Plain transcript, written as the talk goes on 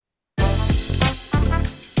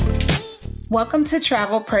Welcome to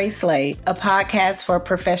Travel, Pray, Slay, a podcast for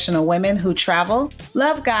professional women who travel,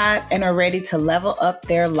 love God, and are ready to level up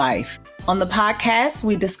their life. On the podcast,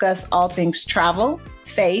 we discuss all things travel,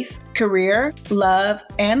 faith, career, love,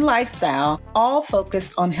 and lifestyle, all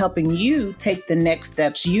focused on helping you take the next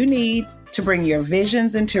steps you need to bring your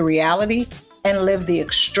visions into reality and live the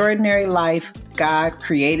extraordinary life God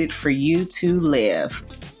created for you to live.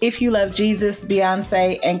 If you love Jesus,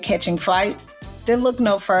 Beyonce, and catching flights, then look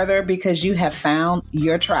no further because you have found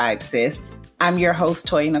your tribe, sis. I'm your host,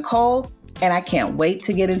 Toya Nicole, and I can't wait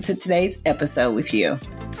to get into today's episode with you.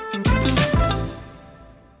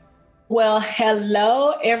 Well,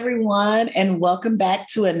 hello, everyone, and welcome back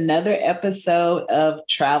to another episode of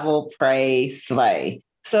Travel, Pray, Slay.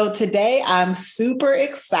 So today I'm super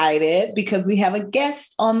excited because we have a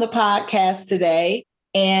guest on the podcast today,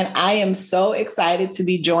 and I am so excited to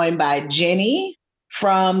be joined by Jenny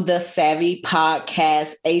from the Savvy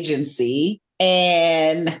Podcast Agency.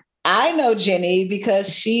 And I know Jenny because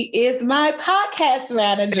she is my podcast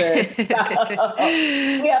manager.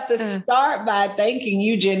 We have to start by thanking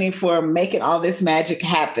you, Jenny, for making all this magic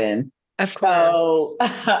happen. Of course.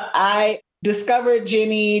 I discovered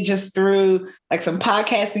Jenny just through like some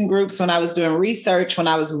podcasting groups when I was doing research, when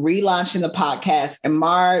I was relaunching the podcast in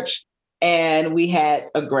March. And we had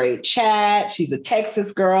a great chat. She's a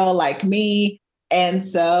Texas girl like me. And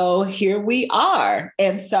so here we are.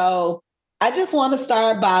 And so I just want to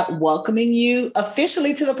start by welcoming you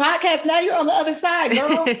officially to the podcast. Now you're on the other side,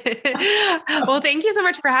 girl. Well, thank you so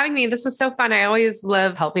much for having me. This is so fun. I always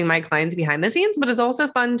love helping my clients behind the scenes, but it's also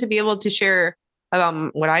fun to be able to share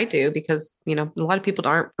about what I do because, you know, a lot of people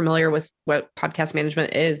aren't familiar with what podcast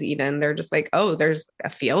management is even. They're just like, oh, there's a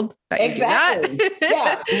field that exactly. You do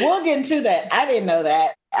that. Yeah, we'll get into that. I didn't know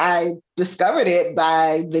that. I discovered it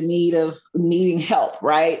by the need of needing help,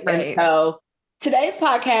 right? And so today's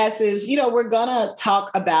podcast is, you know, we're going to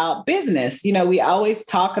talk about business. You know, we always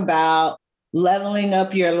talk about leveling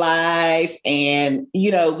up your life and,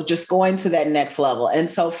 you know, just going to that next level.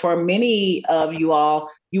 And so for many of you all,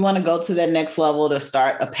 you want to go to that next level to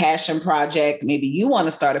start a passion project. Maybe you want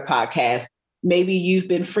to start a podcast. Maybe you've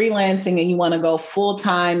been freelancing and you want to go full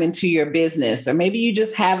time into your business, or maybe you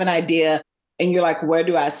just have an idea and you're like, where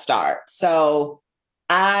do I start? So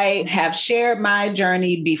I have shared my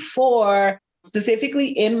journey before, specifically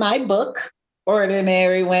in my book,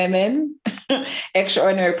 Ordinary Women,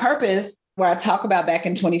 Extraordinary Purpose, where I talk about back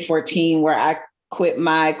in 2014, where I quit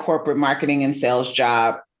my corporate marketing and sales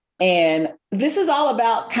job. And this is all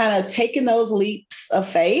about kind of taking those leaps of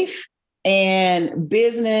faith and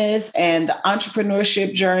business and the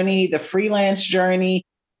entrepreneurship journey, the freelance journey,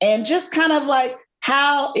 and just kind of like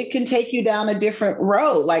how it can take you down a different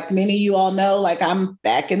road. Like many of you all know, like I'm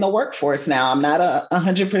back in the workforce now. I'm not a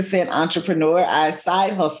 100% entrepreneur. I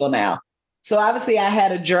side hustle now. So obviously I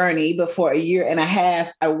had a journey before a year and a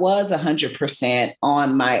half. I was 100%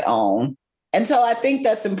 on my own. And so I think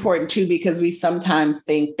that's important too, because we sometimes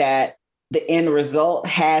think that the end result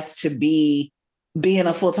has to be being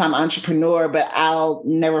a full-time entrepreneur. But I'll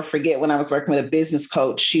never forget when I was working with a business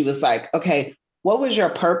coach, she was like, okay, what was your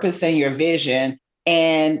purpose and your vision?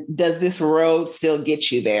 And does this road still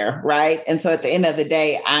get you there? Right. And so at the end of the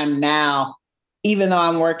day, I'm now, even though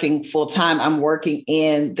I'm working full time, I'm working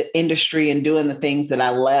in the industry and doing the things that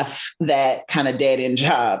I left that kind of dead end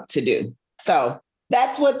job to do. So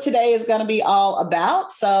that's what today is going to be all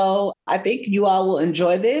about. So I think you all will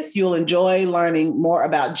enjoy this. You'll enjoy learning more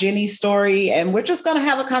about Jenny's story. And we're just going to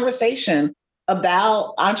have a conversation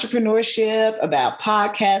about entrepreneurship, about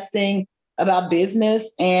podcasting, about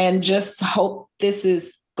business, and just hope this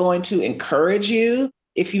is going to encourage you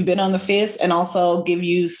if you've been on the fence, and also give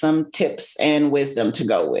you some tips and wisdom to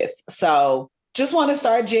go with. So just want to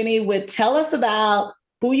start, Jenny, with tell us about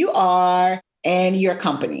who you are and your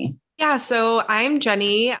company. Yeah, so I'm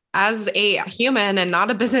Jenny. As a human and not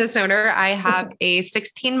a business owner, I have a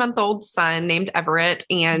 16-month-old son named Everett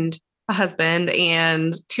and a husband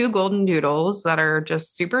and 2 golden doodles that are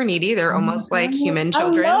just super needy. They're almost like human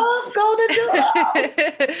children. I love golden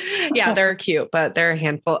doodles. Yeah, they're cute, but they're a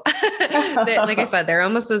handful. Like I said, they're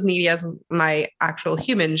almost as needy as my actual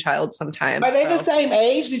human child sometimes. Are they the same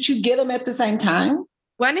age? Did you get them at the same time?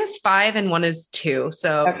 One is 5 and one is 2.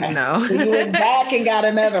 So no. So you went back and got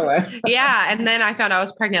another one. Yeah. And then I found I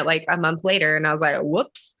was pregnant like a month later and I was like,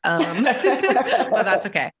 whoops. But that's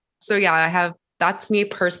okay. So yeah, that's me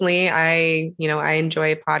personally. I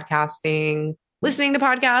enjoy podcasting, listening to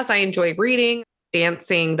podcasts. I enjoy reading,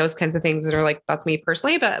 dancing, those kinds of things that are like, that's me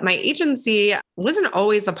personally. But my agency wasn't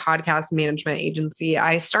always a podcast management agency.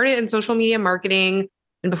 I started in social media marketing.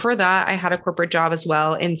 And before that, I had a corporate job as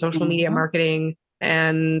well in social media marketing.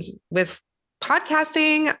 And with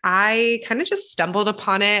podcasting, I kind of just stumbled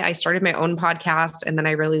upon it. I started my own podcast and then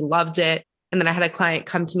I really loved it. And then I had a client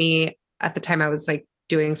come to me at the time I was like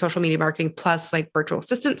doing social media marketing plus like virtual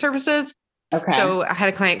assistant services. Okay. So I had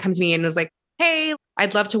a client come to me and was like, hey,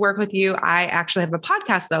 I'd love to work with you. I actually have a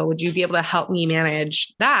podcast though. Would you be able to help me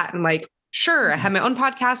manage that? I'm like, sure. I have my own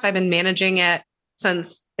podcast. I've been managing it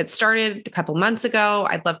since it started a couple months ago.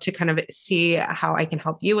 I'd love to kind of see how I can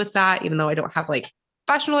help you with that. Even though I don't have like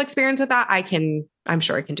professional experience with that, I'm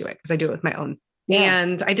sure I can do it because I do it with my own. Yeah.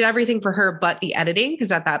 And I did everything for her, but the editing,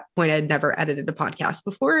 because at that point I'd never edited a podcast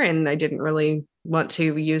before and I didn't really want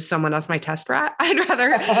to use someone as my test rat. I'd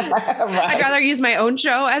rather use my own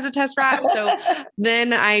show as a test rat. So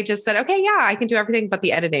then I just said, okay, yeah, I can do everything but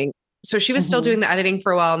the editing. So she was still doing the editing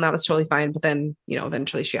for a while and that was totally fine. But then,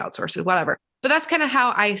 eventually she outsourced it, whatever. But that's kind of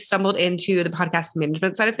how I stumbled into the podcast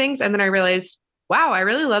management side of things. And then I realized, wow, I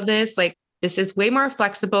really love this. Like, this is way more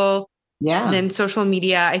flexible than social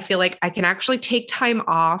media. I feel like I can actually take time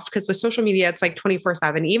off because with social media, it's like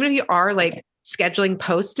 24/7. Even if you are like scheduling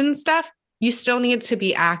posts and stuff, you still need to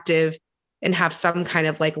be active and have some kind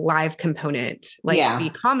of like live component, like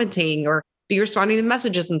be commenting or be responding to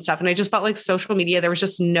messages and stuff. And I just felt like social media, there was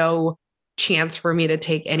just no chance for me to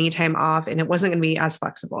take any time off and it wasn't going to be as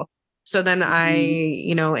flexible. So then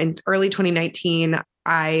in early 2019,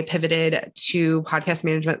 I pivoted to podcast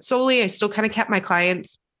management solely. I still kind of kept my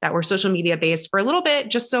clients that were social media based for a little bit,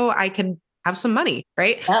 just so I could have some money,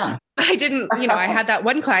 right? Yeah. I didn't, I had that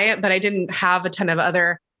one client, but I didn't have a ton of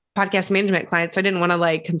other podcast management clients. So I didn't want to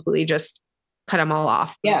like completely just cut them all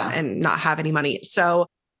off and not have any money. So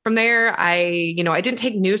from there, I didn't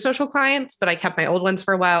take new social clients, but I kept my old ones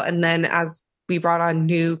for a while. And then as we brought on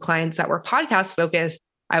new clients that were podcast focused,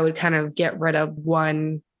 I would kind of get rid of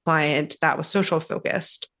one client that was social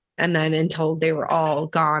focused. And then until they were all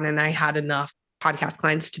gone and I had enough podcast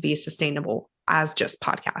clients to be sustainable as just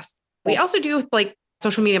podcasts. We also do like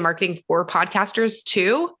social media marketing for podcasters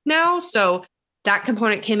too now. So that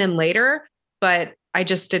component came in later, but I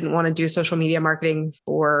just didn't want to do social media marketing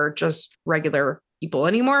for just regular people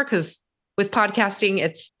anymore. Because with podcasting,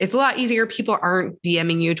 it's a lot easier. People aren't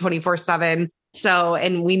DMing you 24/7. So,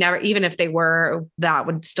 and we never, even if they were, that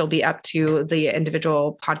would still be up to the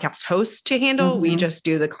individual podcast host to handle. We just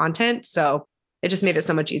do the content. So it just made it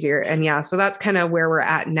so much easier. And so that's kind of where we're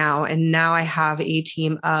at now. And now I have a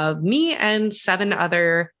team of me and 7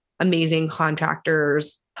 other amazing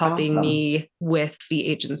contractors helping me with the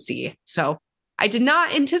agency. So I did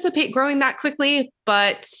not anticipate growing that quickly,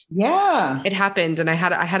 but it happened. And I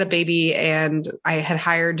had a baby and I had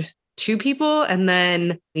hired 2 people and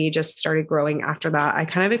then we just started growing after that. I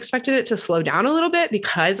kind of expected it to slow down a little bit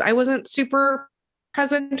because I wasn't super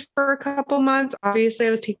present for a couple months. Obviously, I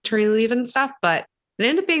was taking maternity leave and stuff, but it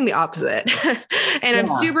ended up being the opposite. And I'm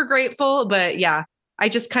super grateful. But I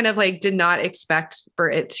just kind of like did not expect for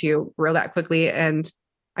it to grow that quickly. And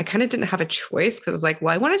I kind of didn't have a choice because I was like,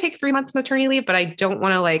 well, I want to take 3 months maternity leave, but I don't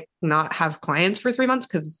want to like not have clients for 3 months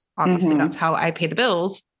because obviously that's how I pay the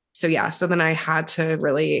bills. So so then I had to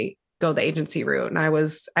really go the agency route. And I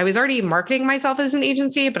was already marketing myself as an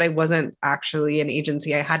agency, but I wasn't actually an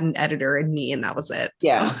agency. I had an editor and me, and that was it.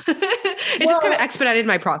 Yeah. So it just kind of expedited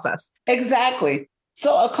my process. Exactly.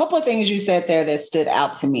 So a couple of things you said there that stood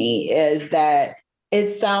out to me is that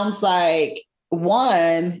it sounds like,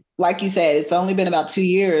 one, like you said, it's only been about 2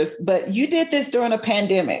 years, but you did this during a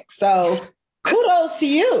pandemic. So kudos to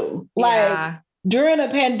you. Like during a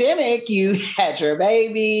pandemic, you had your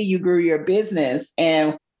baby, you grew your business.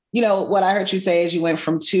 And what I heard you say is you went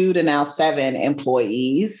from 2 to now 7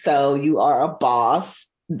 employees. So you are a boss.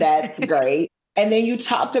 That's great. And then you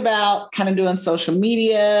talked about kind of doing social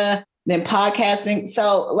media, then podcasting.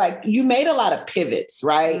 So like you made a lot of pivots,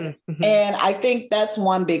 right? Mm-hmm. And I think that's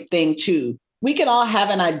one big thing too. We can all have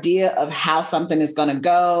an idea of how something is going to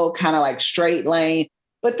go, kind of like straight lane,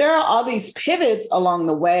 but there are all these pivots along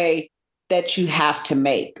the way that you have to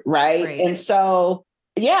make, right? And so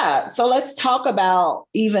so let's talk about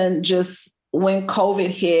even just when COVID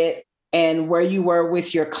hit and where you were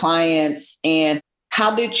with your clients and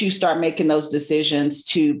how did you start making those decisions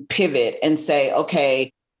to pivot and say,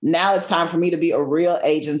 okay, now it's time for me to be a real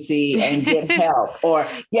agency and get help. Or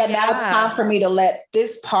now it's time for me to let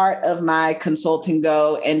this part of my consulting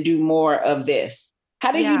go and do more of this.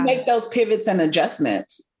 How did you make those pivots and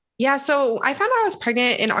adjustments? Yeah. So I found out I was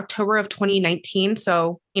pregnant in October of 2019.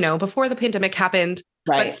 So, before the pandemic happened,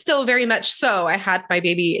 but still very much so. I had my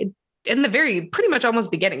baby in the pretty much almost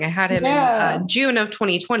beginning. I had him in June of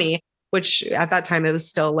 2020, which at that time it was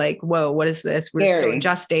still like, whoa, what is this? We're still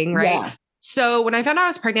adjusting. Right. Yeah. So when I found out I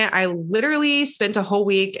was pregnant, I literally spent a whole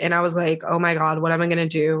week and I was like, oh my God, what am I going to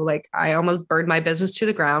do? Like I almost burned my business to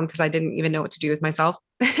the ground because I didn't even know what to do with myself.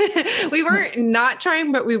 We weren't not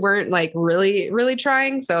trying, but we weren't like really, really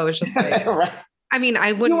trying. So it was just like, right. I mean,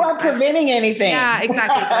 I wouldn't. You weren't preventing anything. Yeah,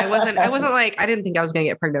 exactly. I wasn't like, I didn't think I was going to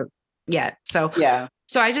get pregnant yet. So yeah.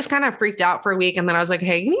 So I just kind of freaked out for a week. And then I was like,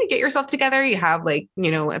 hey, you need to get yourself together. You have like,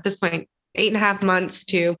 at this point, 8.5 months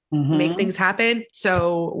to make things happen.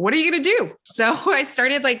 So what are you going to do? So I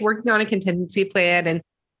started like working on a contingency plan and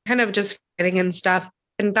kind of just fitting in stuff.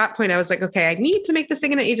 And at that point I was like, okay, I need to make this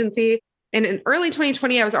thing an agency. And in early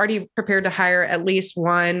 2020, I was already prepared to hire at least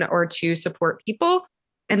 1 or 2 support people.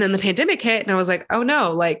 And then the pandemic hit and I was like, oh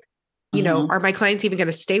no, like, are my clients even going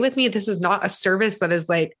to stay with me? This is not a service that is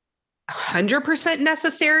like 100%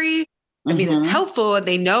 necessary. I mean, it's helpful and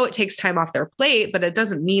they know it takes time off their plate, but it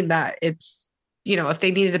doesn't mean that it's, if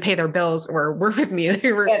they needed to pay their bills or work with me,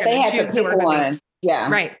 they were they had to pick one.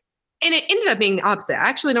 Yeah. Right. And it ended up being the opposite. I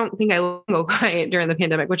actually don't think I lost a client during the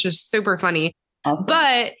pandemic, which is super funny. Awesome.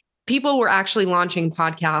 But people were actually launching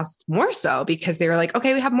podcasts more so because they were like,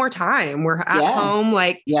 okay, we have more time. We're at home.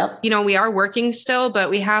 Like, we are working still,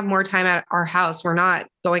 but we have more time at our house. We're not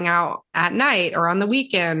going out at night or on the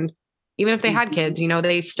weekend. Even if they had kids,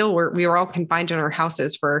 they still we were all confined in our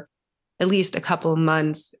houses for at least a couple of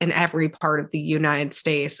months in every part of the United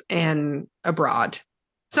States and abroad.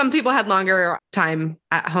 Some people had longer time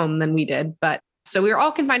at home than we did, but so we were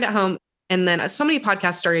all confined at home. And then so many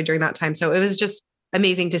podcasts started during that time. So it was just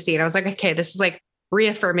amazing to see. And I was like, okay, this is like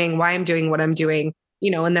reaffirming why I'm doing what I'm doing,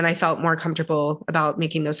 and then I felt more comfortable about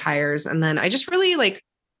making those hires. And then I just really like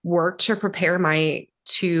worked to prepare my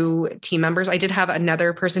 2 team members. I did have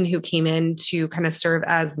another person who came in to kind of serve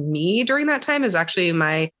as me during that time, is actually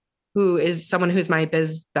who is someone who's my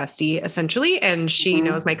biz bestie essentially. And she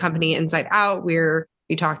knows my company inside out.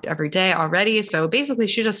 We talked every day already. So basically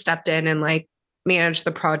she just stepped in and like managed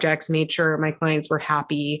the projects, made sure my clients were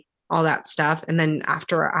happy, all that stuff. And then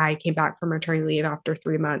after I came back from maternity leave after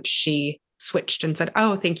 3 months, she switched and said,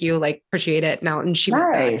 oh, thank you. Like appreciate it now. And she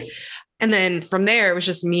went back. And then from there, it was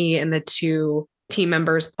just me and the 2 team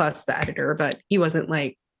members plus the editor, but he was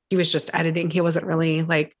just editing. He wasn't really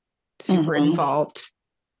like super involved.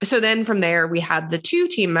 So then from there, we had the 2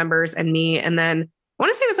 team members and me. And then I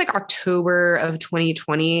want to say it was like October of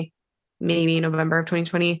 2020, maybe November of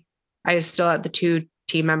 2020. I was still at the 2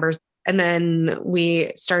 team members. And then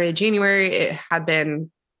we started January. It had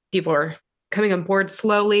been, people were coming on board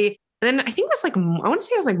slowly. And then I think it was like, I want to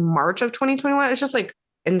say it was like March of 2021. It was just like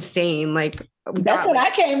insane. Like that's when I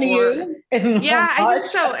came to you. Yeah, I think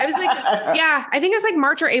so. It was like, I think it was like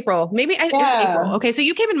March or April. Maybe it was April. Okay. So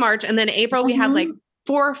you came in March and then April, we had like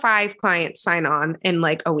 4 or 5 clients sign on in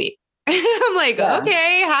like a week. I'm like,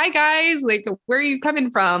 okay, hi guys. Like, where are you coming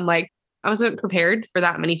from? Like, I wasn't prepared for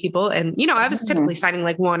that many people. And, I was typically signing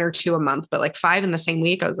like 1 or 2 a month, but like 5 in the same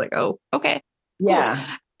week. I was like, oh, okay. Yeah.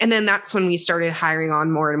 Cool. And then that's when we started hiring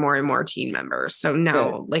on more and more and more team members. So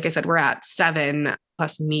now, like I said, we're at 7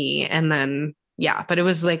 plus me. And then, but it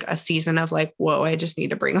was like a season of like, whoa, I just need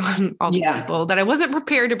to bring on all these people that I wasn't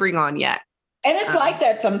prepared to bring on yet. And it's like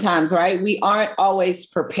that sometimes, right? We aren't always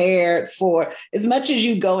prepared for, as much as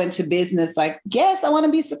you go into business, like, yes, I want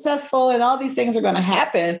to be successful and all these things are going to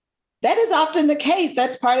happen. That is often the case.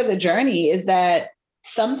 That's part of the journey, is that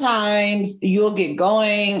sometimes you'll get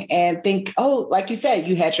going and think, oh, like you said,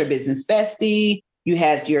 you had your business bestie, you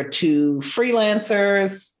had your 2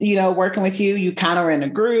 freelancers, working with you, you kind of were in a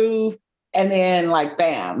groove. And then like,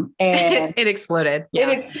 bam, and it exploded. It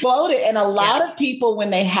exploded. And a lot of people, when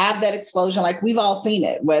they have that explosion, like we've all seen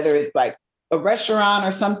it, whether it's like a restaurant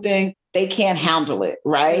or something, they can't handle it.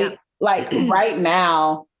 Right. Yeah. Like right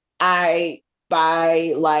now, I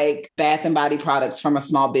buy like Bath and Body products from a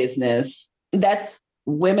small business that's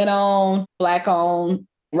women owned, Black owned,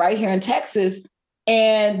 right here in Texas.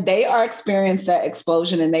 And they are experiencing that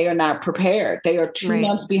explosion and they are not prepared. They are 2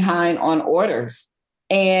 months behind on orders.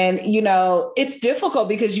 And, it's difficult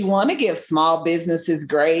because you want to give small businesses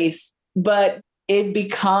grace, but it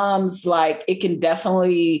becomes like, it can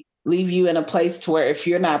definitely leave you in a place to where if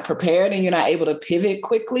you're not prepared and you're not able to pivot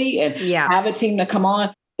quickly and have a team to come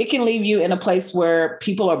on, it can leave you in a place where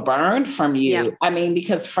people are burned from you. Yeah. I mean,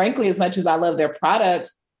 because frankly, as much as I love their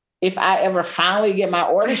products, if I ever finally get my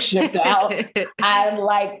orders shipped out,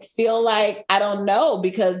 I feel like I don't know,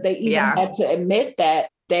 because they even had to admit that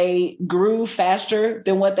they grew faster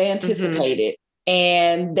than what they anticipated.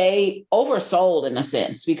 And they oversold in a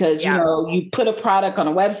sense, because, you put a product on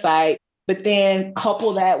a website, but then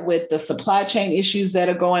couple that with the supply chain issues that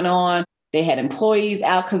are going on. They had employees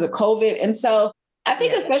out because of COVID. And so I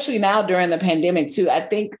think especially now during the pandemic too, I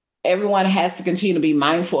think everyone has to continue to be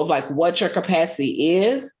mindful of like what your capacity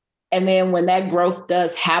is. And then when that growth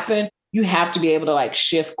does happen, you have to be able to like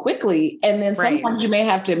shift quickly. And then sometimes you may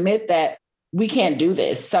have to admit that we can't do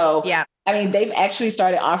this. So, I mean, they've actually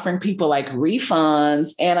started offering people like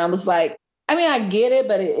refunds. And I was like, I mean, I get it,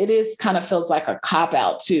 but it is kind of feels like a cop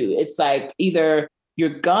out too. It's like either you're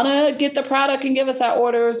gonna get the product and give us our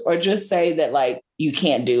orders, or just say that like you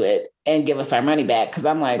can't do it and give us our money back. Cause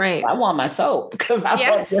I'm like, I want my soap because I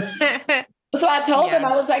want So I told them,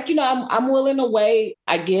 I was like, I'm willing to wait.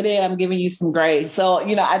 I get it. I'm giving you some grace. So,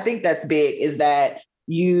 I think that's big, is that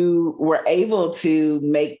you were able to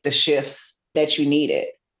make the shifts that you needed.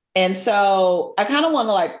 And so I kind of want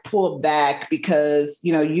to like pull back because,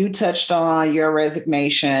 you touched on your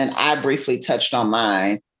resignation. I briefly touched on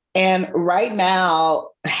mine. And right now,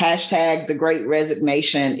 hashtag the Great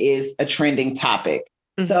Resignation is a trending topic.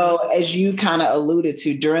 Mm-hmm. So as you kind of alluded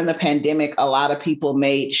to, during the pandemic, a lot of people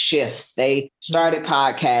made shifts. They started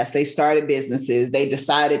podcasts, they started businesses. They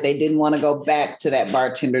decided they didn't want to go back to that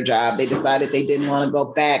bartender job. They decided they didn't want to go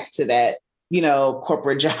back to that,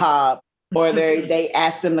 corporate job. Or they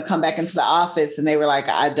asked them to come back into the office and they were like,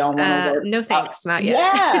 I don't want to work. No, thanks. Not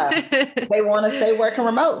yet. Yeah. They want to stay working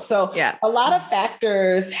remote. So a lot of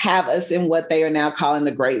factors have us in what they are now calling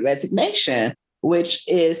the Great Resignation, which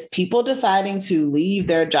is people deciding to leave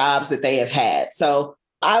their jobs that they have had. So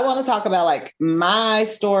I want to talk about like my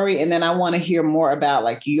story, and then I want to hear more about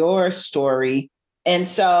like your story. And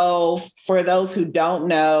so for those who don't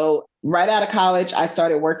know, right out of college, I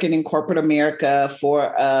started working in corporate America for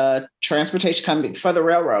a transportation company, for the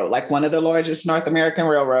railroad, like one of the largest North American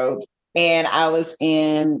railroads. And I was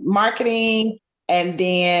in marketing. And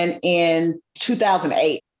then in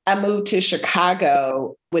 2008, I moved to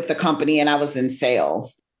Chicago with the company and I was in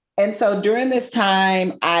sales. And so during this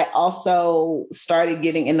time, I also started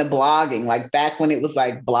getting into blogging, like back when it was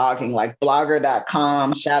like blogging, like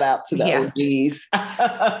blogger.com. Shout out to the OGs.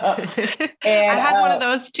 And I had one of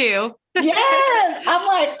those too. Yes. I'm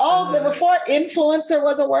like, before influencer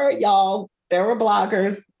was a word, y'all, there were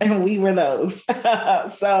bloggers and we were those.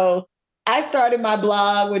 So I started my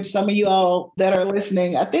blog, which some of you all that are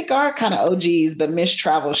listening, I think are kind of OGs, but Miss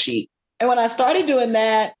Travel Chic. And when I started doing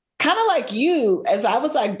that, kind of like you, as I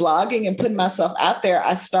was like blogging and putting myself out there,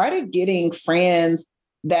 I started getting friends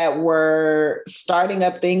that were starting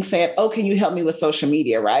up things saying, oh, can you help me with social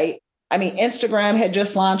media, right? I mean, Instagram had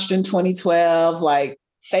just launched in 2012, like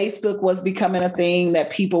Facebook was becoming a thing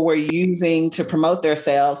that people were using to promote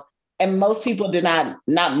themselves. And most people did not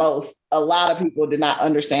most, a lot of people did not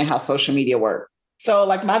understand how social media worked. So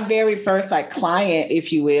like my very first like client,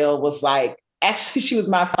 if you will, was like, actually, she was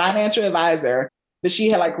my financial advisor, but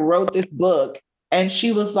she had like wrote this book and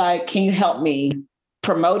she was like, can you help me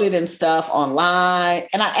promote it and stuff online?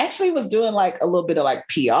 And I actually was doing like a little bit of like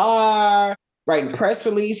PR, writing press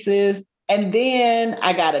releases. And then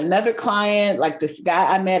I got another client, like this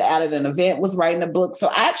guy I met out at an event was writing a book. So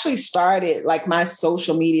I actually started like my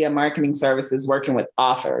social media marketing services working with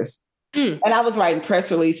authors. And I was writing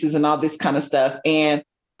press releases and all this kind of stuff. And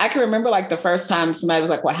I can remember like the first time somebody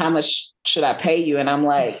was like, well, how much should I pay you? And I'm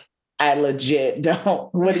like, I legit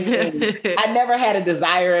don't. What do you mean? I never had a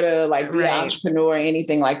desire to like be an entrepreneur or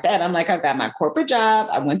anything like that. I'm like, I've got my corporate job.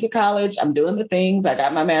 I went to college. I'm doing the things. I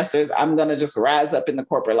got my master's. I'm going to just rise up in the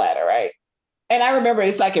corporate ladder. Right. And I remember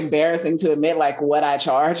it's like embarrassing to admit like what I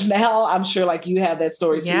charge now. I'm sure like you have that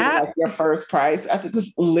story too. Yeah. Like your first price. I think it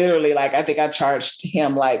was literally like, I think I charged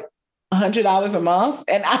him like $100 a month.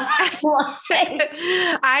 And I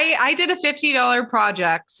did a $50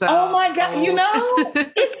 project. So oh my God,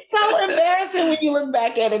 it's so embarrassing when you look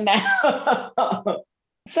back at it now.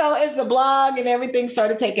 So as the blog and everything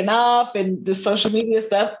started taking off and the social media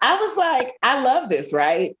stuff, I was like, I love this,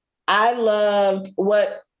 right? I loved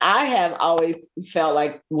what I have always felt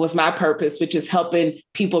like was my purpose, which is helping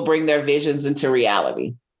people bring their visions into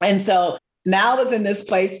reality. And so now I was in this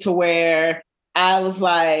place to where I was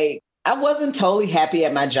like, I wasn't totally happy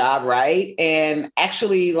at my job, right? And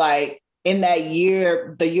actually, like in that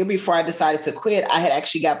year, the year before I decided to quit, I had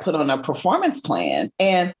actually got put on a performance plan.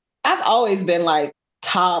 And I've always been like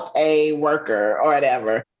top A worker or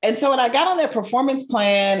whatever. And so when I got on that performance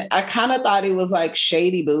plan, I kind of thought it was like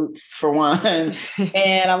shady boots for one.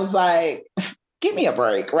 And I was like, give me a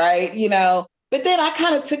break, right? But then I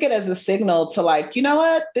kind of took it as a signal to like, you know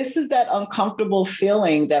what? This is that uncomfortable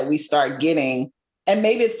feeling that we start getting. And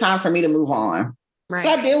maybe it's time for me to move on. Right. So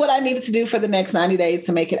I did what I needed to do for the next 90 days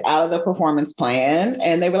to make it out of the performance plan.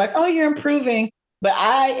 And they were like, oh, you're improving. But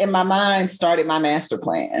I, in my mind, started my master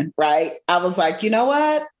plan, right? I was like, you know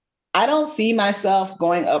what? I don't see myself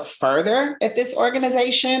going up further at this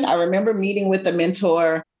organization. I remember meeting with a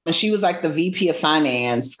mentor And she was like the VP of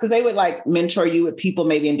finance, because they would like mentor you with people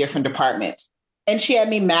maybe in different departments. And she had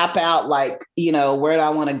me map out like, where do I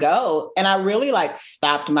want to go? And I really like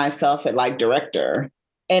stopped myself at like director.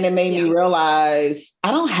 And it made me realize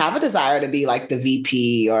I don't have a desire to be like the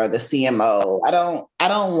VP or the CMO. I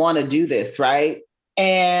don't want to do this, right?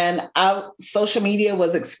 And social media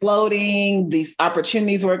was exploding. These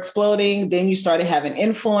opportunities were exploding. Then you started having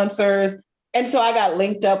influencers. And so I got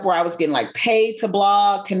linked up where I was getting like paid to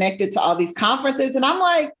blog, connected to all these conferences. And I'm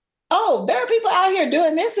like, oh, there are people out here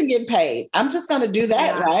doing this and getting paid. I'm just going to do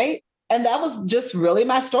that, right? And that was just really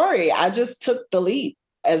my story. I just took the leap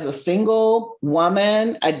as a single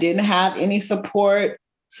woman. I didn't have any support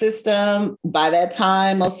system. By that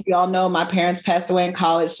time, most of y'all know my parents passed away in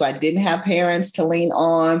college, so I didn't have parents to lean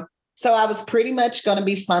on. So I was pretty much going to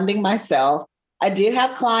be funding myself. I did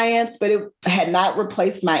have clients, but it had not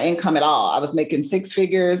replaced my income at all. I was making 6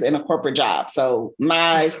 figures in a corporate job. So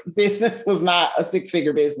my business was not a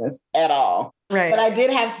 6-figure business at all. Right. But I did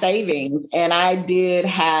have savings, and I did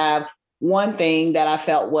have one thing that I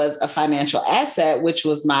felt was a financial asset, which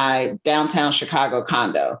was my downtown Chicago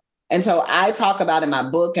condo. And so I talk about in my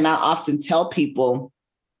book, and I often tell people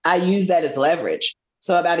I use that as leverage.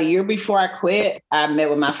 So about a year before I quit, I met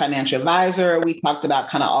with my financial advisor. We talked about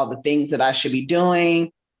kind of all the things that I should be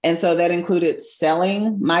doing. And so that included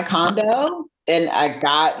selling my condo. And I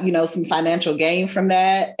got, some financial gain from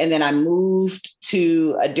that. And then I moved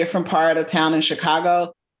to a different part of town in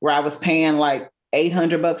Chicago where I was paying like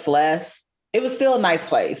 $800 less. It was still a nice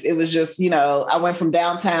place. It was just, I went from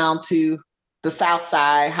downtown to the South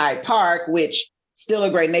Side, Hyde Park, which still a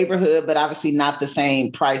great neighborhood, but obviously not the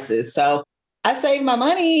same prices. So I saved my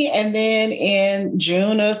money. And then in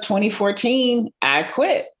June of 2014, I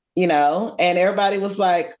quit, and everybody was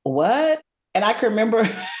like, what? And I can remember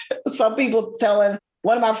some people telling,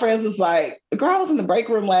 one of my friends was like, girl, I was in the break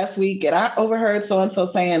room last week and I overheard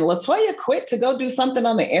so-and-so saying, LaToya quit to go do something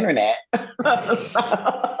on the internet.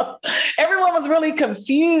 So everyone was really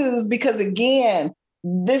confused because, again,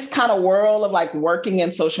 this kind of world of like working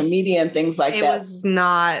in social media and things like that. It was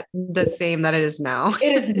not the same that it is now.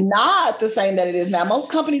 It is not the same that it is now.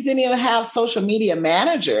 Most companies didn't even have social media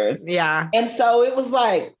managers. Yeah. And so it was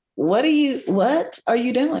like, what are you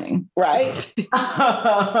doing? Right.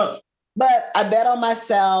 But I bet on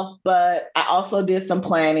myself, but I also did some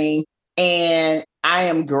planning, and I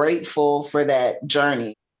am grateful for that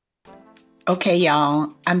journey. Okay,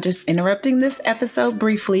 y'all, I'm just interrupting this episode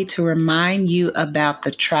briefly to remind you about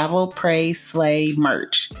the Travel, Pray, Slay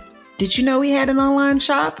merch. Did you know we had an online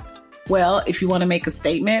shop? Well, if you want to make a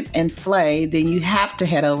statement and slay, then you have to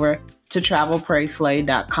head over to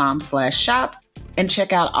travelprayslay.com/shop and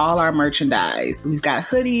check out all our merchandise. We've got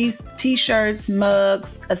hoodies, t-shirts,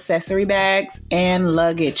 mugs, accessory bags, and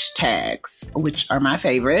luggage tags, which are my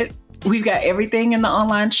favorite. We've got everything in the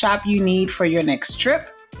online shop you need for your next trip.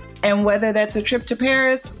 And whether that's a trip to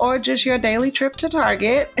Paris or just your daily trip to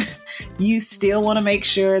Target, you still want to make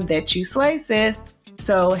sure that you slay, sis.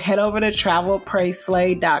 So head over to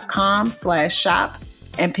travelprayslay.com/shop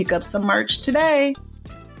and pick up some merch today.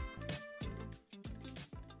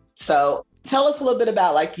 So tell us a little bit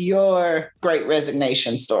about like your Great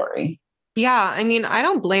Resignation story. Yeah. I mean, I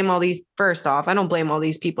don't blame all these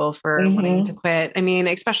people for wanting to quit. I mean,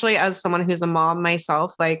 especially as someone who's a mom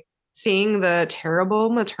myself, like seeing the terrible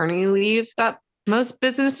maternity leave that most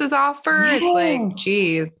businesses offer. Yes. It's like,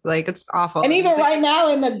 geez, like it's awful. And even right now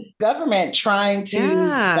in the government trying to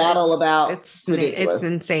battle about it's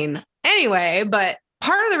insane. Anyway, but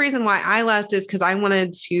part of the reason why I left is because I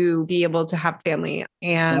wanted to be able to have family,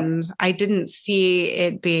 and I didn't see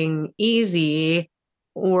it being easy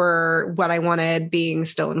or what I wanted being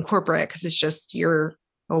still in corporate, because it's just you're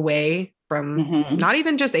away from not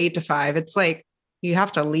even just 8 to 5. It's like you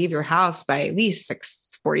have to leave your house by at least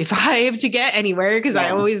 6:45 to get anywhere. Because I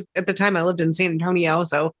always, at the time I lived in San Antonio,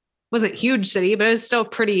 so it wasn't a huge city, but it was still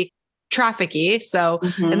pretty trafficy. So,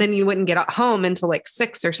 and then you wouldn't get home until like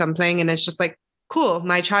 6 or something. And it's just like, cool.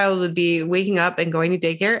 My child would be waking up and going to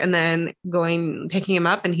daycare and then picking him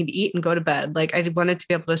up, and he'd eat and go to bed. Like I wanted to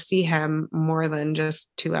be able to see him more than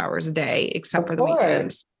just 2 hours a day, except for the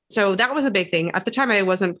weekends. So that was a big thing. At the time, I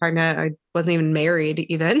wasn't pregnant. I wasn't even married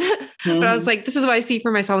even. But I was like, this is what I see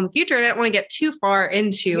for myself in the future. And I didn't want to get too far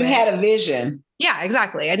into it. You had a vision. Yeah,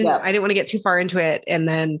 exactly. I didn't want to get too far into it and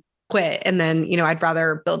then quit. And then, I'd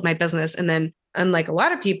rather build my business. And then, unlike a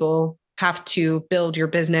lot of people, have to build your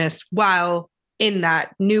business while in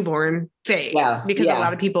that newborn phase. Because a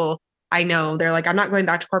lot of people I know, they're like, I'm not going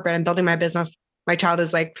back to corporate. I'm building my business. My child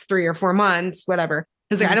is like 3 or 4 months, whatever.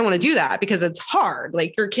 Because like, I don't want to do that because it's hard.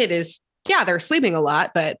 Like your kid is, they're sleeping a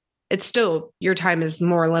lot, but it's still, your time is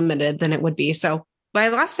more limited than it would be. So my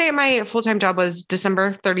last day at my full-time job was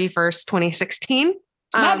December 31st, 2016.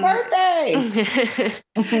 My birthday.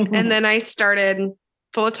 And then I started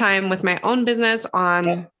full-time with my own business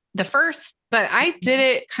on the 1st, but I did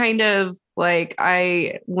it kind of like,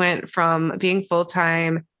 I went from being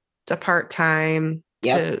full-time to part-time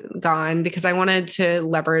to gone because I wanted to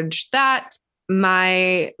leverage that.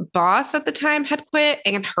 My boss at the time had quit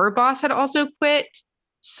and her boss had also quit.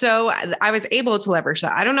 So I was able to leverage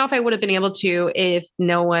that. I don't know if I would have been able to if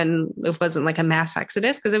it wasn't like a mass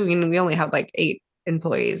exodus, because we only had like 8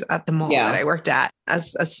 employees at the mall that I worked at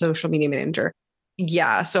as a social media manager.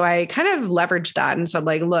 Yeah. So I kind of leveraged that and said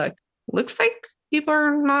like, look, looks like people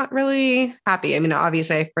are not really happy. I mean,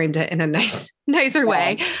 obviously I framed it in a nicer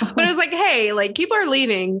way, but it was like, hey, like people are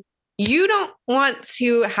leaving. You don't want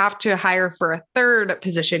to have to hire for a 3rd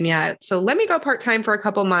position yet. So let me go part-time for a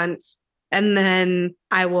couple months. And then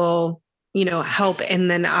I will, help. And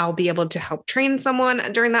then I'll be able to help train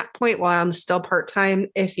someone during that point while I'm still part-time.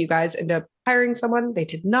 If you guys end up hiring someone, they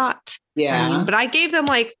did not. Yeah. But I gave them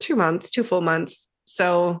like 2 full months.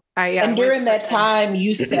 So and during that time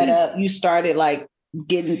you started like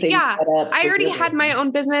getting things set up. I already had my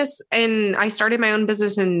own business and I started my own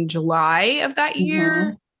business in July of that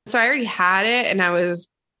year. So I already had it. And I was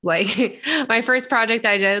like, my first project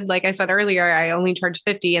that I did, like I said earlier, I only charged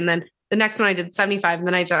 50. And then the next one I did 75 and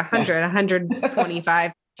then I did 100,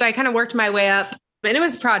 125. So I kind of worked my way up, and it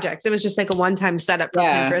was projects. It was just like a one-time setup for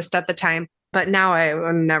Pinterest at the time. But now I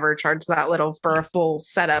would never charge that little for a full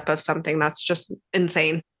setup of something. That's just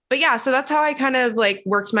insane. But yeah, so that's how I kind of like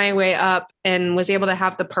worked my way up and was able to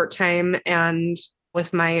have the part-time and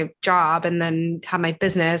with my job and then have my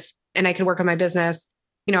business, and I could work on my business.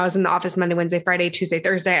 I was in the office Monday, Wednesday, Friday, Tuesday,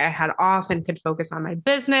 Thursday. I had off and could focus on my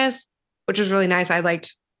business, which was really nice. I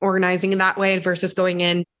liked organizing in that way versus going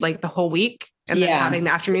in like the whole week and then having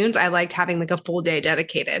the afternoons. I liked having like a full day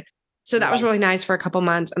dedicated. So that was really nice for a couple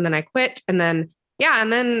months. And then I quit. And then,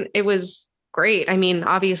 and then it was great. I mean,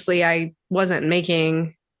 obviously I wasn't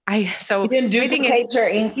making, you didn't duplicate your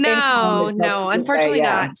income. No, unfortunately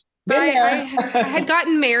not. But I had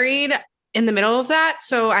gotten married in the middle of that.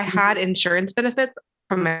 So I had insurance benefits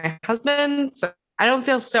from my husband. So I don't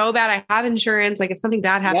feel so bad. I have insurance. Like if something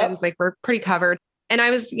bad happens, like we're pretty covered. And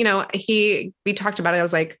I was, we talked about it. I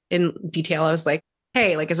was like in detail. I was like,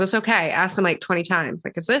 hey, like, is this okay? I asked him like 20 times,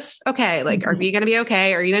 like, is this okay? Like, are you going to be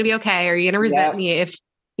okay? Are you going to be okay? Are you going to resent me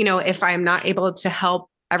if I'm not able to help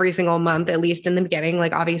every single month, at least in the beginning?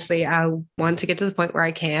 Like, obviously I want to get to the point where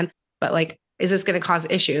I can, but like, is this going to cause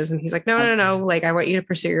issues? And he's like, no. Like, I want you to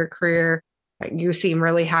pursue your career. Like, you seem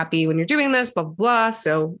really happy when you're doing this, blah, blah, blah.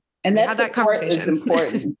 So, and that conversation is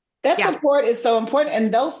important. That support is so important.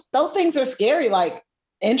 And those things are scary. Like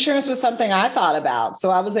insurance was something I thought about.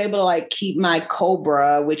 So I was able to like keep my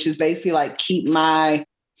COBRA, which is basically like keep my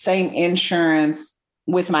same insurance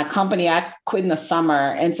with my company. I quit in the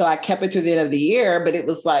summer. And so I kept it through the end of the year, but it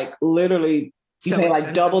was like literally you pay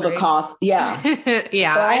like double the cost. Yeah.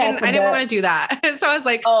 Yeah. So I didn't want to do that. So I was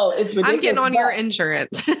like, oh, it's ridiculous. I'm getting on your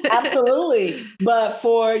insurance. Absolutely. But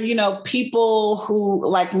for, people who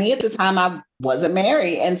like me at the time, I wasn't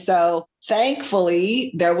married. And so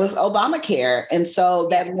thankfully there was Obamacare. And so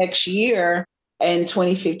that next year in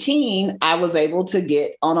 2015, I was able to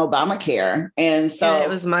get on Obamacare. And so it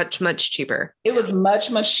was much, much cheaper. It was much,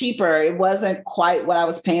 much cheaper. It wasn't quite what I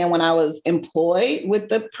was paying when I was employed with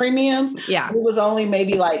the premiums. Yeah. It was only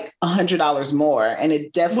maybe like $100 more. And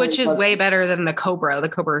it definitely, which is way better than the COBRA. The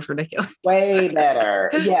COBRA is ridiculous. Way better.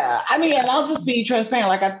 Yeah. I mean, and I'll just be transparent.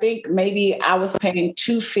 Like, I think maybe I was paying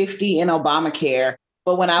 $250 in Obamacare,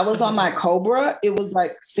 but when I was on my COBRA, it was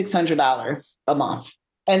like $600 a month.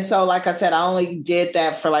 And so, like I said, I only did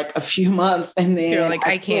that for like a few months, and then you're like,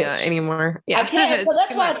 I can't anymore. Yeah, I can't. So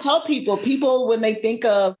that's why I tell people when they think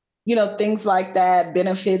of, things like that,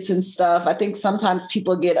 benefits and stuff, I think sometimes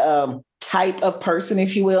people get a type of person,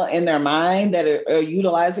 if you will, in their mind that are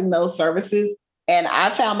utilizing those services. And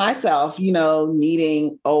I found myself,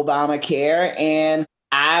 needing Obamacare, and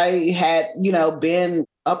I had, been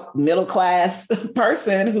a middle class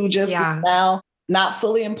person who just is now not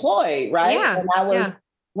fully employed, right? Yeah. And I was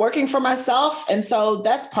working for myself. And so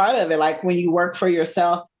that's part of it. Like when you work for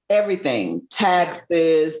yourself, everything,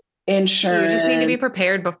 taxes, insurance. You just need to be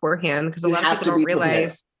prepared beforehand, because a lot of people don't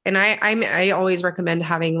realize. And I always recommend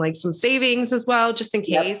having like some savings as well, just in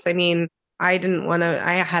case. I mean, I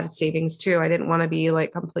had savings too. I didn't want to be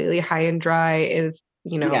like completely high and dry if,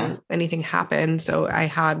 anything happened. So I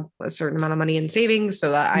had a certain amount of money in savings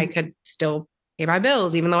so that I could still pay my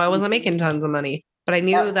bills, even though I wasn't making tons of money. But I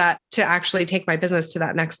knew that to actually take my business to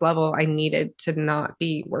that next level, I needed to not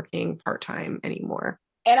be working part-time anymore.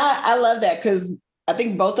 And I love that because I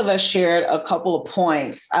think both of us shared a couple of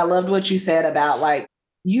points. I loved what you said about like,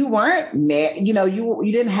 you weren't married, you know,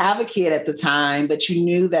 you didn't have a kid at the time, but you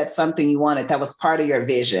knew that's something you wanted. That was part of your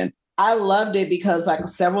vision. I loved it because like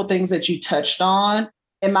several things that you touched on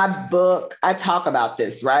in my book, I talk about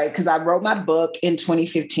this, right? Because I wrote my book in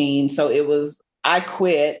 2015. So I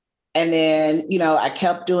quit. And then, you know, I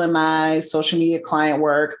kept doing my social media client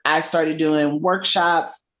work. I started doing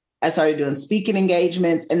workshops. I started doing speaking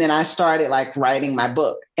engagements. And then I started like writing my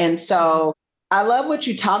book. And so I love what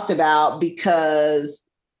you talked about because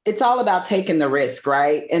it's all about taking the risk,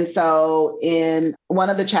 right? And so in one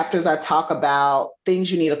of the chapters, I talk about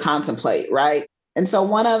things you need to contemplate, right? And so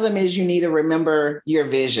one of them is you need to remember your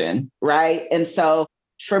vision, right? And so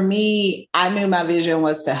for me, I knew my vision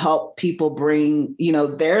was to help people bring, you know,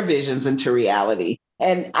 their visions into reality.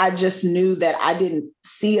 And I just knew that I didn't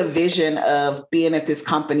see a vision of being at this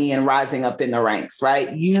company and rising up in the ranks,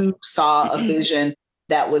 right? You saw a vision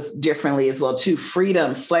that was differently as well, too.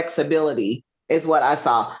 Freedom, flexibility is what I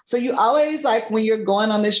saw. So you always like when you're going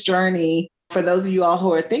on this journey, for those of you all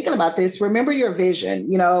who are thinking about this, remember your vision,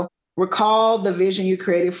 you know, recall the vision you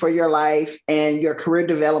created for your life and your career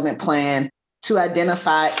development plan to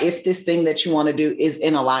identify if this thing that you want to do is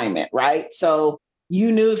in alignment, right? So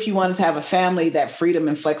you knew if you wanted to have a family, that freedom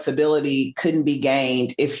and flexibility couldn't be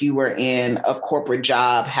gained if you were in a corporate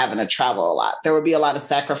job, having to travel a lot. There would be a lot of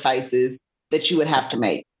sacrifices that you would have to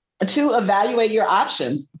make. To evaluate your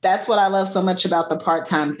options. That's what I love so much about the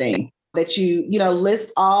part-time thing, that you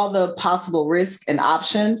list all the possible risks and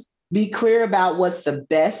options, be clear about what's the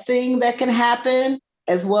best thing that can happen,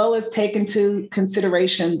 as well as take into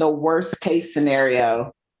consideration the worst case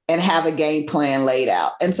scenario and have a game plan laid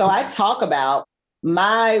out. And so I talk about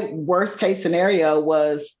my worst case scenario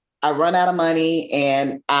was I run out of money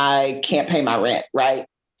and I can't pay my rent, right?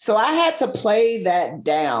 So I had to play that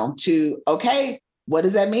down to, okay, what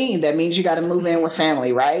does that mean? That means you got to move in with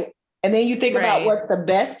family, right? And then you think about what's the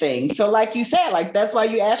best thing. So like you said, like that's why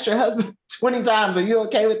you asked your husband 20 times, are you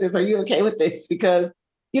okay with this? Are you okay with this? Because,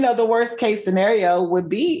 you know, the worst case scenario would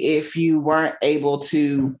be if you weren't able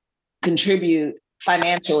to contribute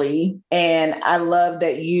financially. And I love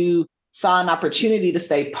that you saw an opportunity to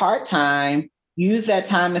stay part-time, use that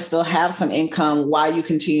time to still have some income while you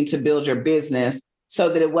continue to build your business so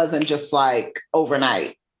that it wasn't just like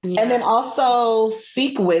overnight. Yeah. And then also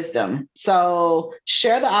seek wisdom. So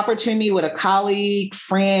share the opportunity with a colleague,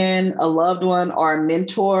 friend, a loved one, or a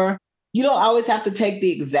mentor. You don't always have to take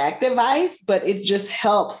the exact advice, but it just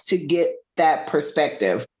helps to get that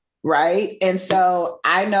perspective, right? And so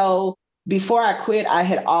I know before I quit, I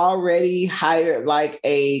had already hired like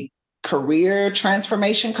a career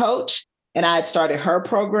transformation coach, and I had started her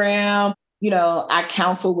program. You know, I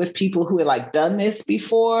counseled with people who had like done this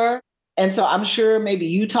before. And so I'm sure maybe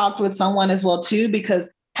you talked with someone as well, too,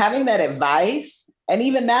 because having that advice, and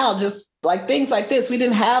even now, just like things like this, we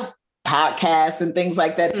didn't have podcasts and things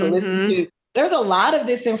like that to listen to. There's a lot of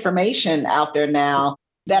this information out there now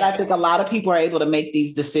that I think a lot of people are able to make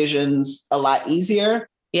these decisions a lot easier.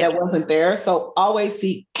 That wasn't there. So always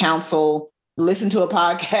seek counsel, listen to a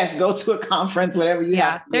podcast, go to a conference, whatever you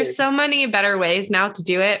have. There's so many better ways now to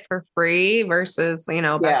do it for free versus, you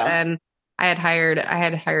know, back then. I had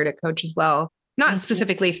hired a coach as well, not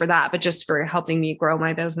specifically for that, but just for helping me grow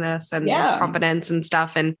my business and confidence and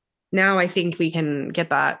stuff. And now I think we can get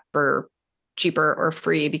that for cheaper or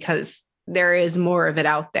free because there is more of it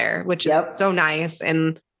out there, which is so nice.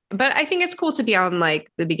 But I think it's cool to be on like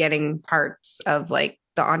the beginning parts of like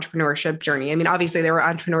the entrepreneurship journey. I mean, obviously there were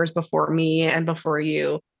entrepreneurs before me and before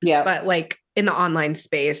you, but like in the online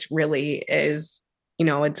space really is, you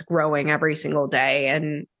know, it's growing every single day.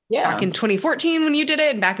 And back in 2014 when you did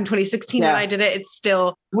it and back in 2016 when I did it, it's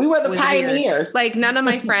still, we were the pioneers. Like none of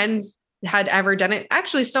my friends had ever done it.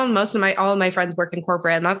 Actually, still all of my friends work in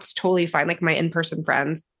corporate, and that's totally fine. Like my in-person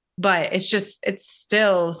friends, but it's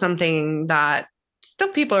still something that still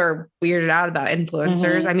people are weirded out about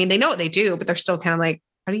influencers. I mean, they know what they do, but they're still kind of like,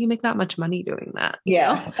 how do you make that much money doing that?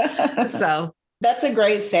 So that's a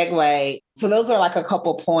great segue. So those are like a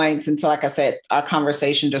couple points. And so, like I said, our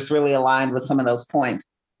conversation just really aligned with some of those points.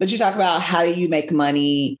 But you talk about how do you make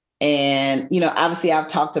money? And, you know, obviously I've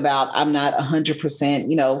talked about I'm not 100%,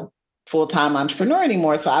 you know, full-time entrepreneur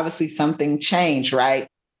anymore. So obviously something changed, right?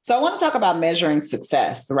 So I want to talk about measuring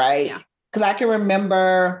success, right? Because I can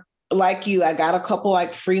remember, like you, I got a couple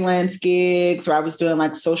like freelance gigs where I was doing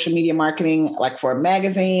like social media marketing, like for a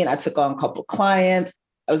magazine. I took on a couple clients.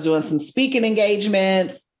 I was doing some speaking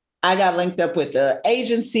engagements. I got linked up with the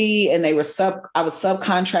agency and I was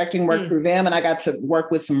subcontracting work through them. And I got to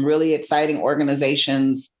work with some really exciting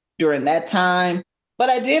organizations during that time. But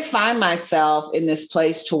I did find myself in this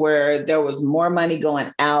place to where there was more money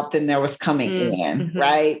going out than there was coming in,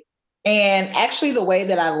 right? And actually the way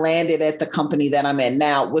that I landed at the company that I'm in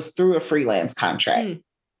now was through a freelance contract.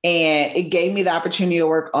 And it gave me the opportunity to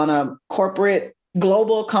work on a corporate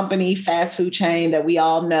global company, fast food chain that we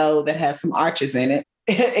all know that has some arches in it.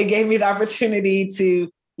 It gave me the opportunity to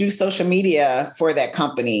do social media for that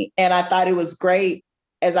company. And I thought it was great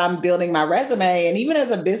as I'm building my resume. And even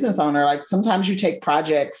as a business owner, like sometimes you take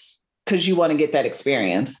projects because you want to get that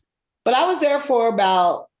experience. But I was there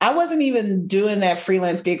I wasn't even doing that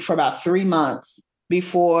freelance gig for about 3 months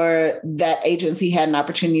before that agency had an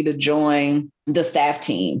opportunity to join the staff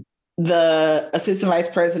team. The assistant vice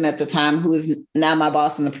president at the time, who is now my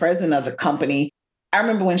boss and the president of the company, I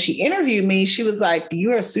remember when she interviewed me, she was like,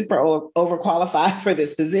 you are super overqualified for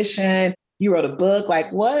this position. You wrote a book,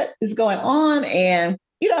 like what is going on? And,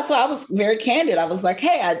 so I was very candid. I was like,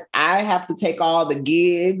 hey, I have to take all the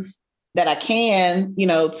gigs that I can,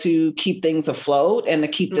 to keep things afloat and to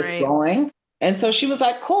keep this going. And so she was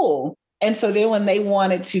like, cool. And so then when they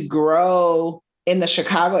wanted to grow in the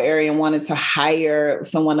Chicago area and wanted to hire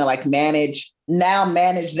someone to manage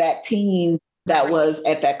that team that was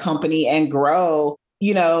at that company and grow,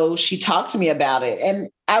 she talked to me about it. And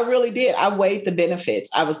I really did. I weighed the benefits.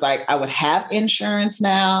 I was like, I would have insurance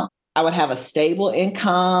now. I would have a stable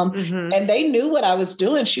income. And they knew what I was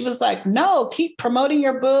doing. She was like, no, keep promoting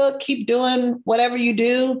your book, keep doing whatever you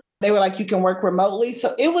do. They were like, you can work remotely.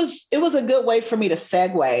 So it was a good way for me to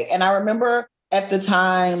segue. And I remember at the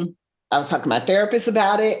time, I was talking to my therapist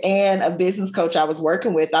about it and a business coach I was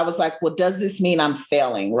working with. I was like, well, does this mean I'm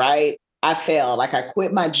failing? Right? I failed. Like I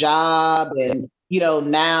quit my job and,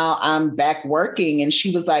 now I'm back working. And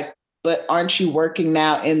she was like, but aren't you working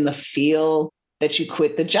now in the field that you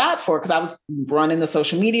quit the job for? Because I was running the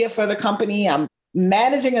social media for the company. I'm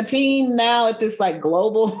managing a team now at this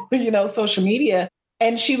global, social media.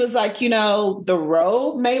 And she was like, the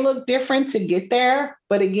road may look different to get there.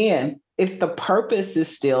 But again, if the purpose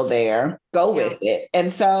is still there, go with it.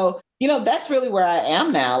 And so, that's really where I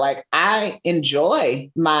am now. Like I enjoy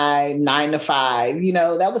my 9 to 5,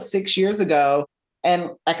 that was 6 years ago.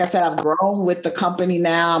 And like I said, I've grown with the company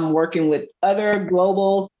now. I'm working with other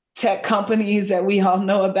global tech companies that we all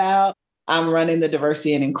know about. I'm running the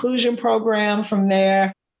diversity and inclusion program from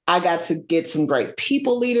there. I got to get some great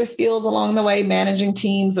people leader skills along the way, managing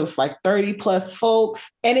teams of 30 plus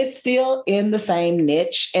folks. And it's still in the same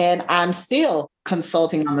niche. And I'm still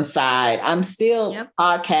consulting on the side. I'm still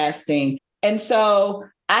podcasting. And so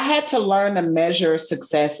I had to learn to measure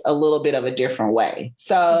success a little bit of a different way.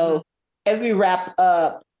 So as we wrap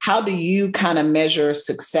up, how do you kind of measure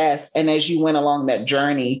success? And as you went along that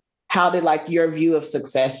journey, how did your view of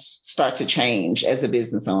success start to change as a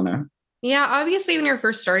business owner? Yeah, obviously, when you're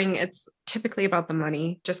first starting, it's typically about the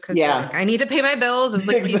money, just because I need to pay my bills. It's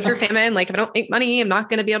feast or famine. If I don't make money, I'm not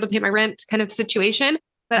going to be able to pay my rent kind of situation.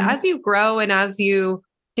 But as you grow and as you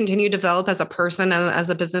continue to develop as a person and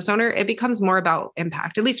as a business owner, it becomes more about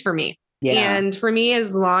impact, at least for me. Yeah. And for me,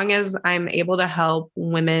 as long as I'm able to help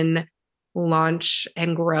women launch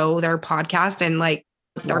and grow their podcast and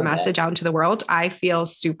their message out into the world, I feel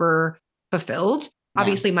super fulfilled. Yeah.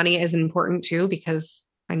 Obviously, money is important too, because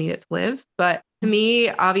I need it to live. But to me,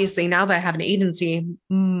 obviously, now that I have an agency,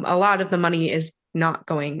 a lot of the money is not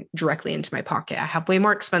going directly into my pocket. I have way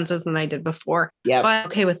more expenses than I did before. But I'm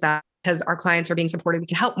okay with that because our clients are being supported. We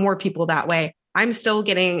can help more people that way. I'm still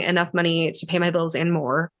getting enough money to pay my bills and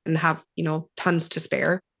more and have, tons to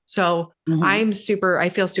spare. So I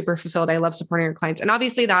feel super fulfilled. I love supporting our clients. And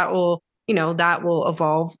obviously that will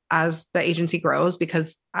evolve as the agency grows,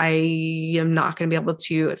 because I am not going to be able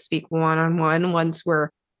to speak one-on-one once we're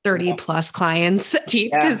 30 plus clients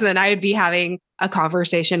deep, because then I'd be having a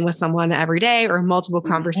conversation with someone every day or multiple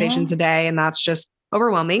conversations a day. And that's just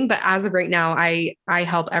overwhelming. But as of right now, I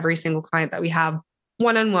help every single client that we have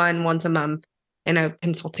one-on-one once a month in a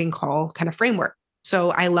consulting call kind of framework. So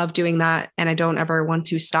I love doing that. And I don't ever want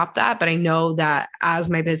to stop that. But I know that as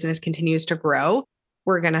my business continues to grow,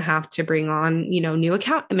 we're going to have to bring on, new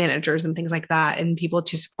account managers and things like that, and people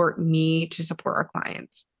to support me to support our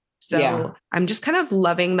clients. So I'm just kind of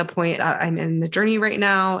loving the point that I'm in the journey right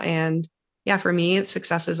now. And for me,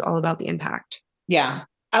 success is all about the impact. Yeah,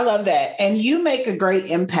 I love that. And you make a great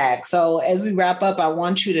impact. So as we wrap up, I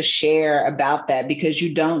want you to share about that, because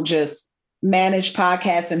you don't just manage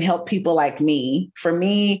podcasts and help people like me. For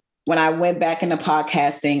me, when I went back into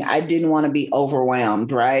podcasting, I didn't want to be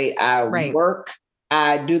overwhelmed, right? I work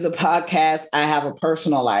I do the podcast. I have a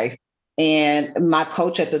personal life. And my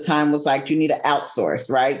coach at the time was like, you need to outsource,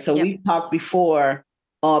 right? So we talked before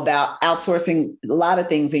about outsourcing a lot of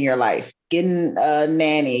things in your life, getting a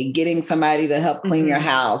nanny, getting somebody to help clean your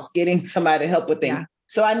house, getting somebody to help with things. Yeah.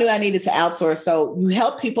 So I knew I needed to outsource. So you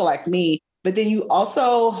help people like me, but then you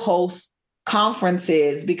also host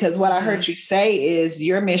conferences, because what I heard you say is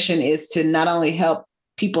your mission is to not only help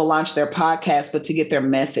people launch their podcast, but to get their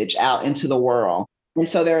message out into the world. And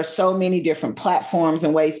so there are so many different platforms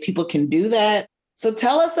and ways people can do that. So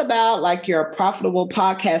tell us about like your Profitable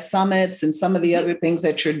Podcast Summits and some of the other things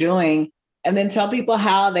that you're doing, and then tell people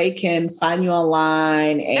how they can find you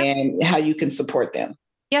online and how you can support them.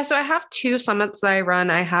 Yeah, so I have 2 summits that I run.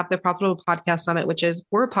 I have the Profitable Podcast Summit, which is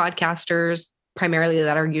for podcasters primarily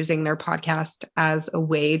that are using their podcast as a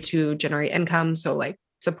way to generate income. So like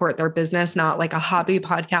support their business, not like a hobby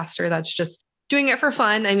podcaster that's just doing it for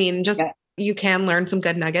fun. I mean, just you can learn some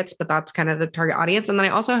good nuggets, but that's kind of the target audience. And then I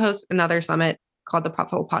also host another summit called the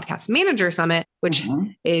Profitable Podcast Manager Summit, which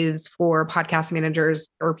is for podcast managers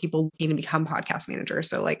or people looking to become podcast managers.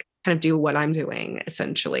 So like kind of do what I'm doing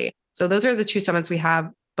essentially. So those are the 2 summits we have.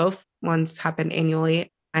 Both ones happen annually.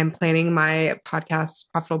 I'm planning my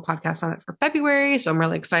Profitable Podcast Summit for February. So I'm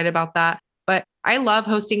really excited about that. But I love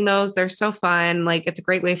hosting those. They're so fun. Like it's a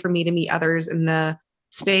great way for me to meet others in the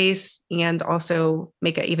space and also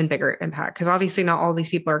make an even bigger impact. Because obviously not all these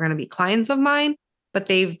people are going to be clients of mine, but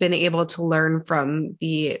they've been able to learn from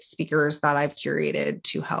the speakers that I've curated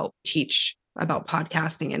to help teach about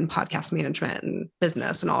podcasting and podcast management and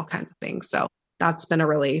business and all kinds of things. So that's been a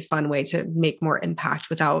really fun way to make more impact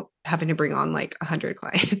without having to bring on like 100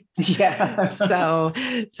 clients. Yeah. So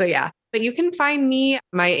yeah. But you can find me.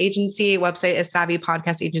 My agency website is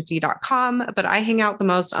savvypodcastagency.com, but I hang out the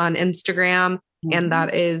most on Instagram. And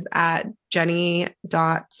that is at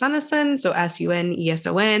Jenny.Suneson. So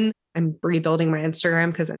Suneson. I'm rebuilding my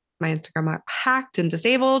Instagram because my Instagram got hacked and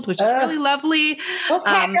disabled, which is really lovely. Those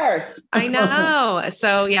hackers. I know.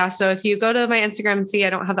 So yeah. So if you go to my Instagram and see, I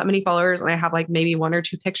don't have that many followers and I have like maybe 1 or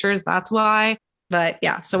 2 pictures. That's why. But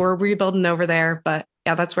yeah, so we're rebuilding over there. But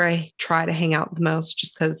yeah, that's where I try to hang out the most,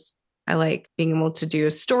 just because I like being able to do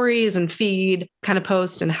stories and feed kind of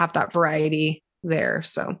post and have that variety there.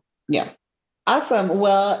 So yeah. Awesome.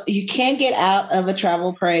 Well, you can't get out of a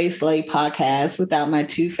Travel Pray Slay podcast without my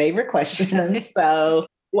 2 favorite questions. So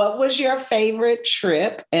what was your favorite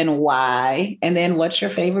trip and why? And then what's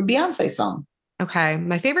your favorite Beyonce song? Okay.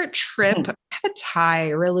 My favorite trip, I have a tie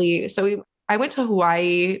really. So I went to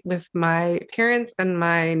Hawaii with my parents and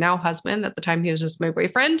my now husband. At the time, he was just my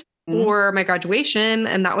boyfriend for my graduation.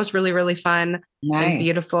 And that was really, really fun and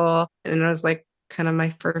beautiful. And it was like kind of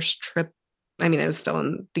my first trip. I mean, it was still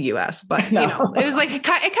in the US, but you know, it was like, it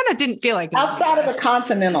kind of didn't feel like outside of the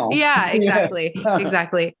continental. Yeah, exactly.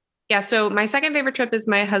 Exactly. Yeah. So my second favorite trip is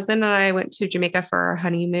my husband and I went to Jamaica for our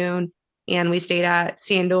honeymoon, and we stayed at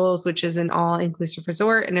Sandals, which is an all-inclusive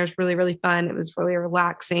resort. And it was really, really fun. It was really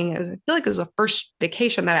relaxing. I feel like it was the first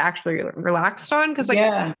vacation that I actually relaxed on. Cause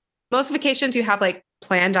like most vacations you have like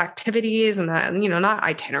planned activities and that, you know, not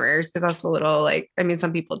itineraries, because that's a little like, I mean,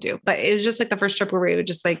 some people do, but it was just like the first trip where we would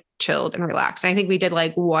just like chilled and relaxed. And I think we did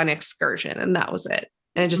like 1 excursion and that was it.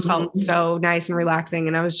 And it just felt so nice and relaxing.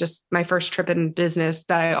 And I was just my first trip in business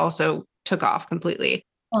that I also took off completely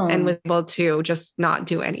and was able to just not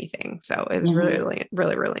do anything. So it was really, really,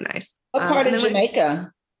 really, really nice. What part of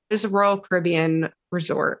Jamaica? It was a Royal Caribbean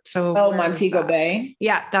resort. So Montego Bay.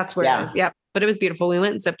 Yeah, that's where it is. Yep. But it was beautiful. We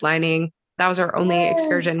went ziplining. That was our only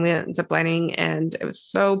excursion. We went ziplining and it was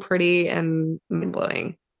so pretty and mind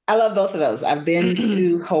blowing. I love both of those. I've been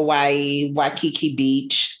to Hawaii, Waikiki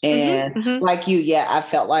Beach, and like you, I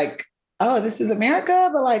felt like, oh, this is America,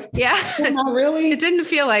 but like, not really. It didn't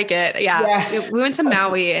feel like it. Yeah. We went to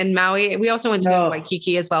Maui, and Maui, we also went to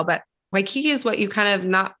Waikiki as well, but Waikiki is what you kind of,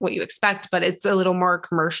 not what you expect, but it's a little more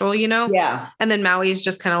commercial, you know? Yeah. And then Maui is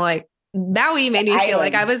just kind of like, Maui made me feel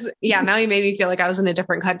like I was, Maui made me feel like I was in a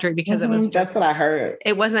different country because it was just, that's what I heard.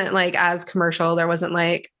 It wasn't like as commercial. There wasn't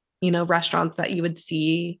like, you know, restaurants that you would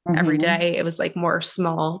see every day. It was like more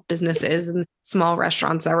small businesses and small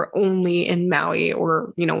restaurants that were only in Maui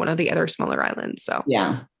or, you know, one of the other smaller islands. So,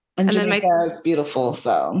 yeah. And Jamaica is beautiful.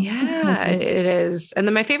 So, yeah, it is. And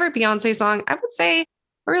then my favorite Beyonce song, I would say,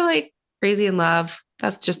 we're like Crazy in Love.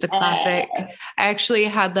 That's just a classic. I actually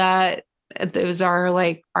had that. It was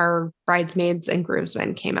our bridesmaids and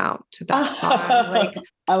groomsmen came out to that song. Like,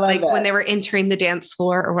 I like when they were entering the dance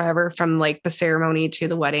floor or whatever, from like the ceremony to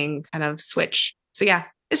the wedding kind of switch. So yeah,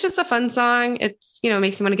 it's just a fun song. It's, you know,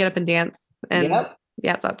 makes you want to get up and dance. And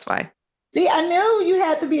yeah, that's why. See, I knew you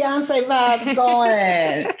had the Beyonce vibe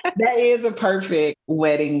going. That is a perfect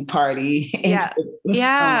wedding party. Yeah.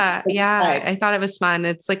 Yeah. I thought it was fun.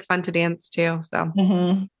 It's like fun to dance too. So.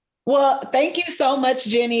 Mm-hmm. Well, thank you so much,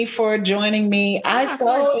 Jenny, for joining me. Yeah, I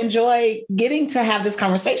so enjoy getting to have this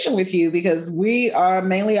conversation with you because we are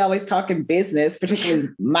mainly always talking business, particularly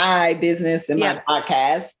my business and my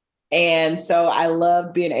podcast. And so I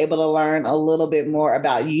love being able to learn a little bit more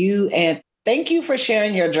about you. And thank you for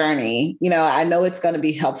sharing your journey. You know, I know it's going to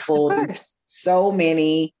be helpful to so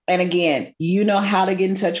many. And again, you know how to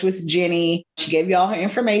get in touch with Jenny. She gave you all her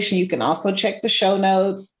information. You can also check the show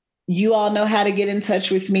notes. You all know how to get in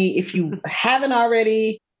touch with me. If you haven't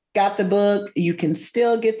already got the book, you can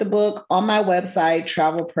still get the book on my website,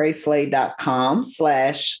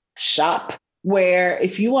 travelprayslay.com/shop, where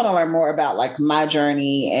if you want to learn more about like my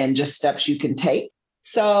journey and just steps you can take.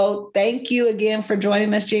 So thank you again for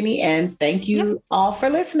joining us, Jenny. And thank you all for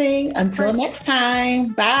listening. Until next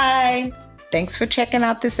time. Bye. Thanks for checking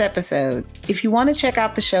out this episode. If you want to check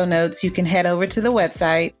out the show notes, you can head over to the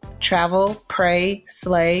website,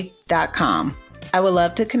 travelprayslay.com. I would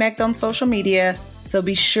love to connect on social media, so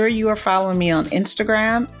be sure you are following me on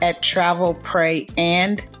Instagram at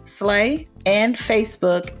travelprayandslay and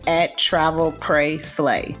Facebook at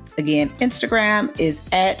travelprayslay. Again, Instagram is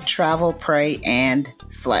at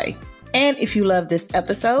travelprayandslay. And if you love this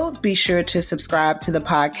episode, be sure to subscribe to the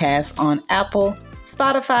podcast on Apple,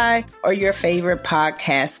 Spotify, or your favorite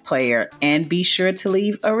podcast player, and be sure to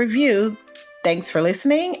leave a review. Thanks for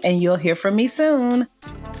listening, and you'll hear from me soon.